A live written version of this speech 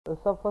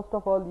so first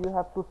of all, you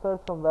have to search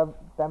some web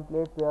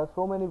templates. There are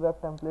so many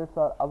web templates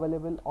are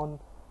available on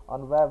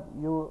web.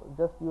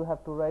 You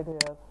have to write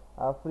here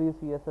free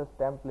CSS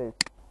templates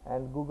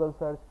and Google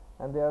search,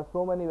 and there are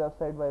so many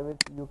websites by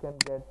which you can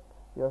get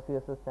your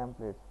CSS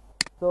templates.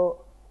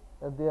 So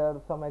there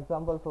are some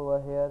examples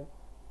over here.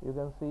 You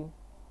can see.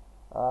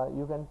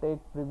 You can take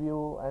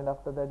preview, and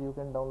after that you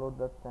can download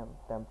the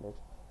template.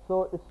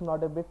 So it's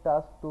not a big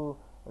task to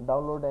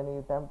download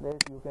any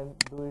template. You can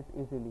do it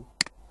easily.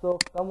 So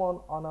come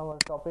on our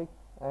topic,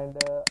 and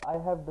I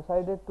have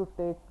decided to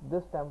take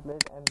this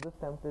template, and this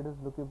template is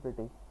looking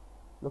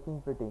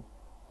pretty.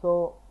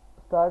 So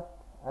start,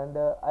 and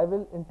I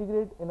will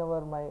integrate in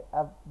my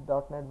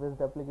app.net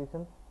based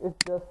application. It's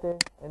just a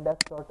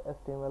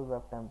index.html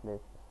web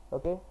template.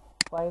 Okay,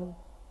 fine.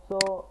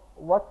 So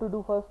what to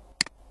do first?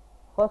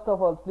 First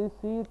of all, please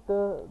see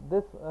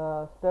this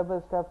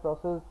step-by-step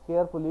process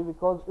carefully,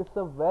 because it's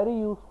a very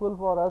useful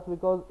for us.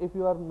 Because if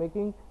you are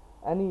making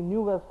any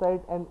new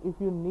website, and if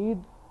you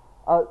need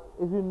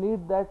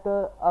that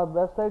a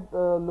website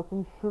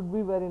looking should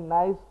be very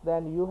nice,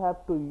 then you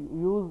have to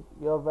use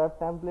your web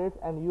templates,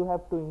 and you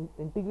have to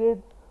integrate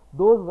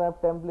those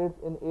web templates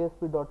in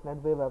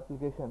ASP.NET Web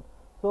application.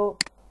 So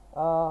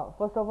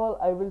first of all,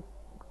 I will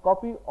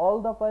copy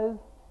all the files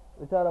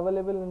which are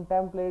available in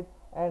template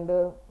and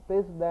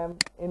paste them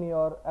in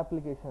your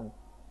application.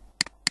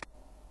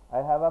 I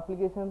have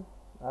application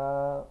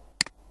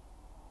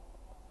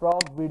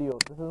prop video.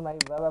 This is my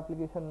web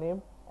application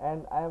name,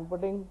 and I am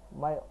putting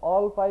my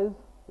all files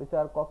which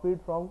are copied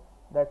from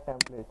that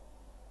template.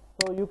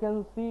 So you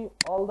can see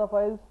all the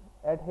files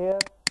at here.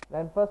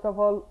 Then first of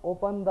all,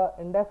 open the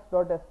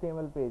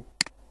index.html page.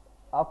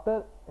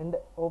 After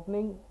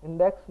opening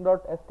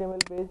index.html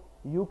page,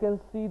 you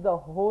can see the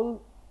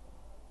whole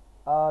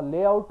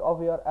layout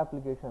of your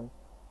application.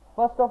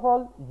 First of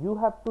all, you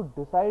have to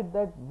decide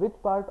that which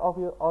part of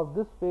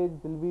this page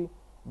will be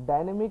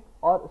dynamic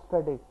or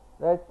static.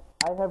 That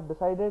I have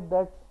decided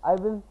that I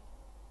will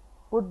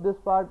put this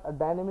part a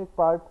dynamic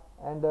part,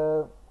 and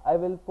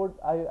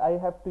I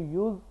have to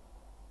use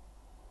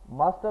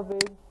master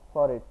page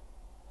for it.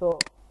 So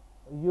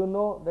you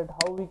know that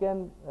how we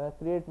can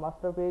create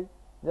master page.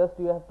 Just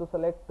you have to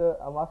select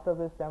a master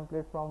page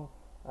template from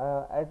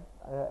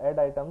add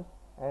items,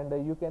 and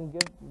you can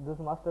give this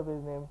master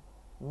page name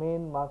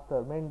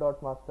main.master.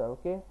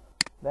 Okay,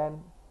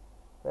 then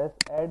press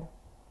add.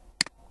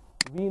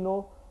 We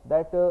know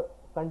that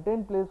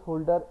content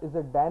placeholder is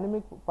a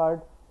dynamic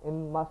part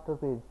in master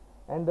page,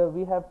 and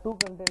we have two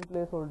content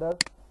placeholders.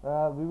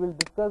 We will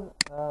discuss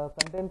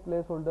content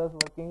placeholders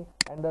working,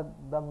 and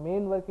the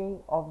main working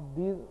of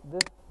this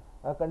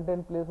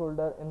content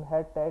placeholder in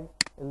head tag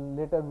in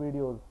later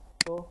videos.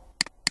 So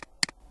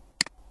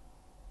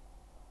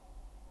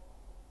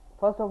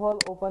first of all,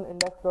 open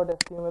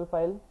index.html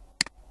file,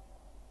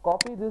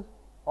 copy this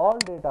all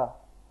data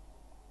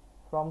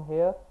from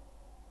here,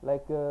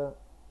 like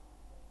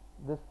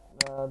this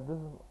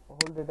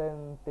whole data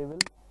in table.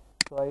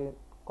 So I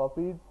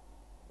copied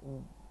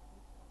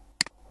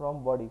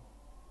from body.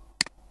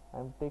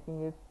 I'm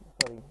taking it,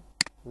 sorry,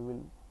 we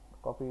will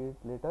copy it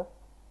later.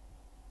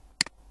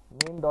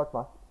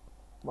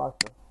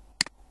 Main.master.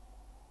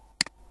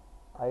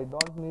 I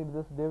don't need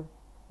this div.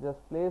 Just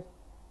place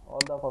all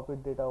the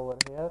copied data over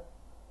here,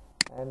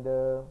 and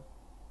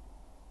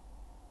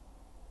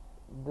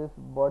this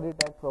body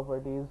tag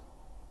properties,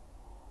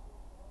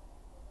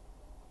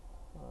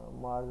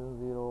 margin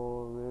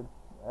 0, width,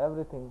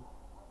 everything,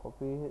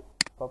 copy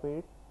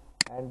it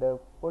and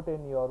put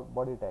in your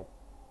body tag.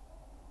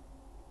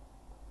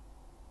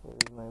 Here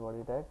is my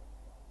body tag.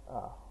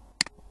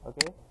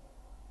 Okay,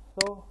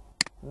 so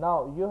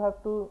now you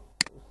have to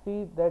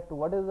see that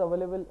what is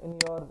available in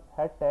your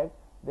head tag.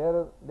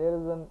 There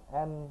is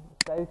an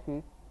style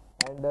sheet,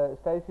 and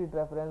style sheet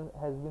reference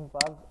has been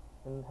passed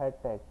in head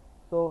tag.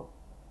 So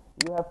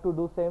you have to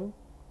do same.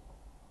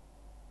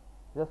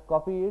 Just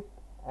copy it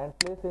and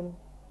place in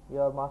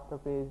your master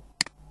page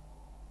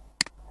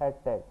head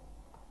tag.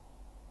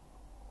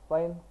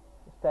 Fine,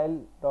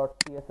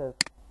 style.css.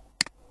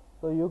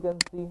 So you can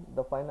see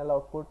the final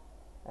output,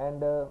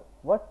 and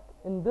what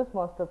in this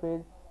master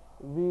page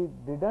we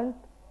didn't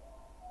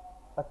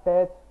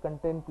attach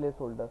content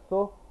placeholder.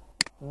 So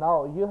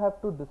now you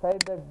have to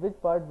decide that which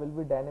part will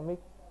be dynamic.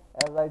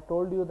 As I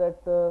told you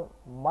that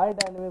my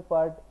dynamic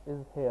part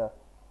is here.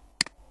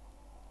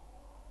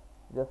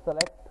 Just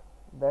select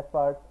that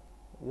part.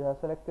 You have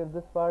selected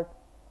this part,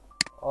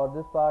 or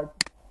this part,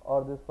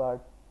 or this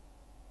part.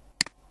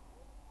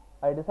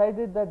 I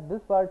decided that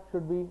this part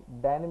should be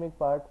dynamic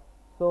part,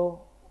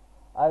 so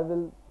I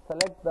will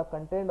select the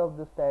content of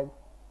this tag,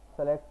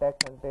 select tag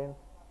content,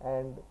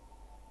 and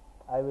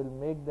I will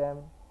make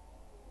them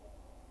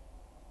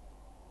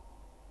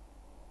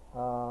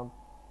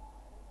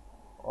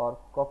or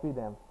copy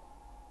them.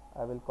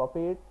 I will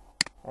copy it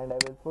and I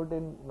will put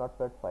in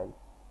notepad file.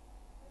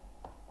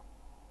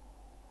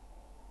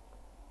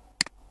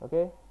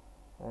 Okay,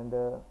 and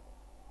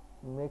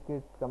make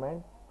it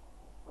command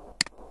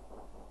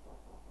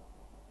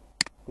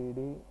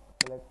td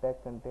select tag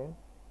content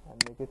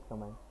and make it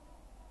command.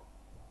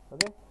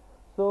 Okay,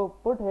 so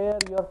put here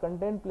your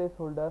content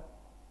placeholder,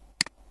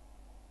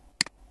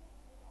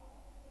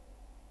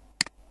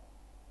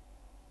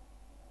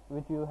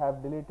 which you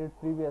have deleted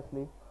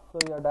previously, so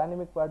your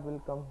dynamic part will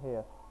come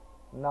here.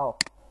 Now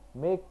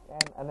make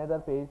another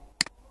page,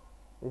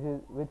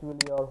 which will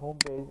be your home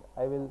page.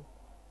 I will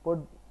put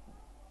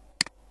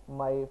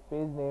my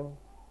page name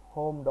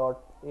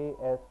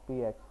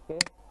home.aspx. Okay,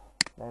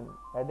 then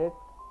edit.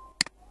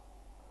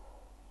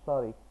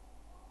 Sorry,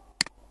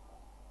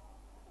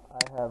 I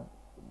have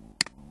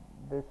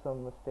did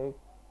some mistake.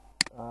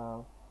 uh,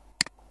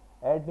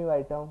 Add new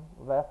item,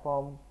 web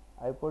form.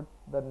 I put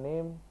the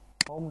name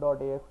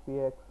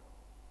home.aspx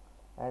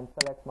and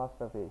select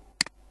master page.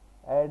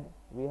 Add,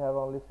 we have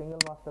only single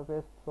master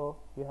page, so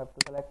you have to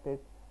select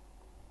it.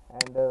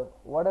 And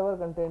whatever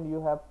content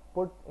you have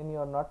put in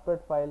your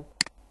notepad file,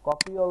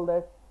 copy all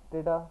that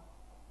data,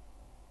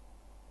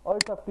 or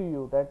it's up to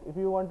you that if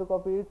you want to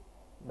copy it,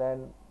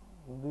 then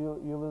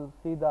you will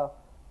see the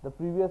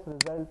previous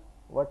result.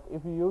 What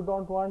if you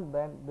don't want,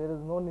 then there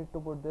is no need to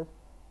put this,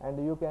 and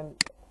you can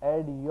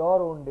add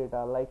your own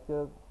data. Like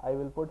I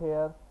will put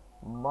here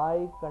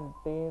my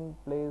content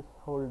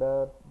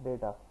placeholder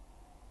data.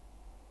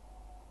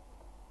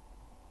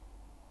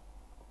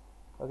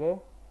 Okay,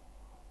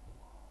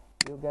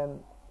 you can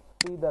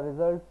see the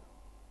results.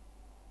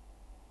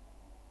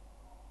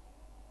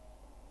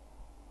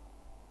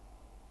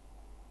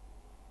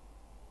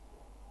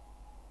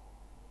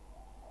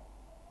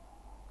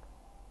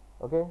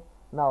 Okay,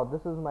 now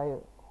this is my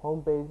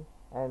home page,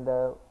 and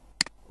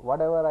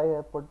whatever I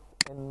have put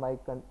in my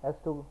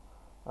S2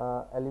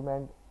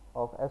 element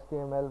of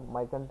HTML,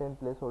 my content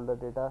placeholder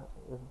data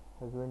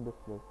has been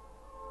displayed.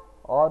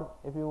 Or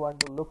if you want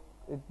to look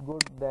it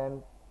good,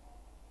 then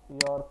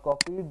your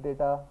copied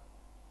data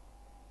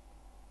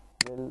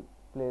will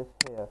place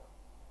here.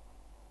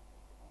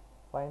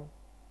 Fine,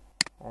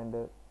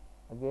 and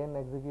again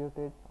execute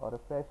it or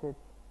refresh it,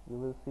 you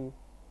will see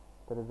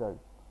the result.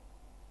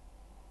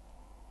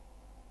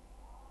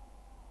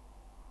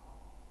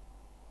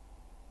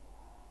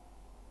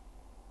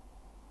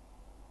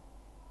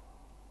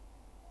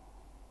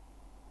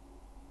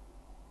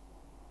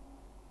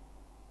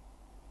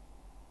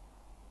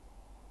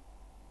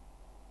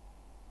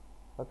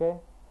 Okay,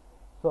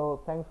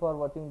 so thanks for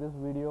watching this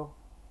video.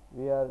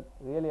 We are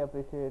really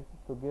appreciate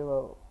to give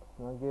us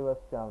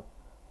chance.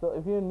 So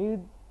if you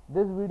need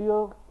this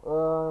video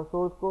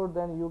source code,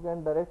 then you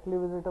can directly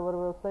visit our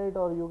website,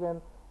 or you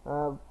can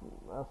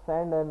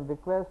send and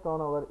request on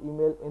our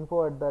email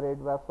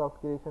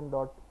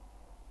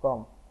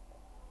info@websoftcreation.com.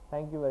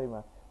 Thank you very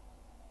much.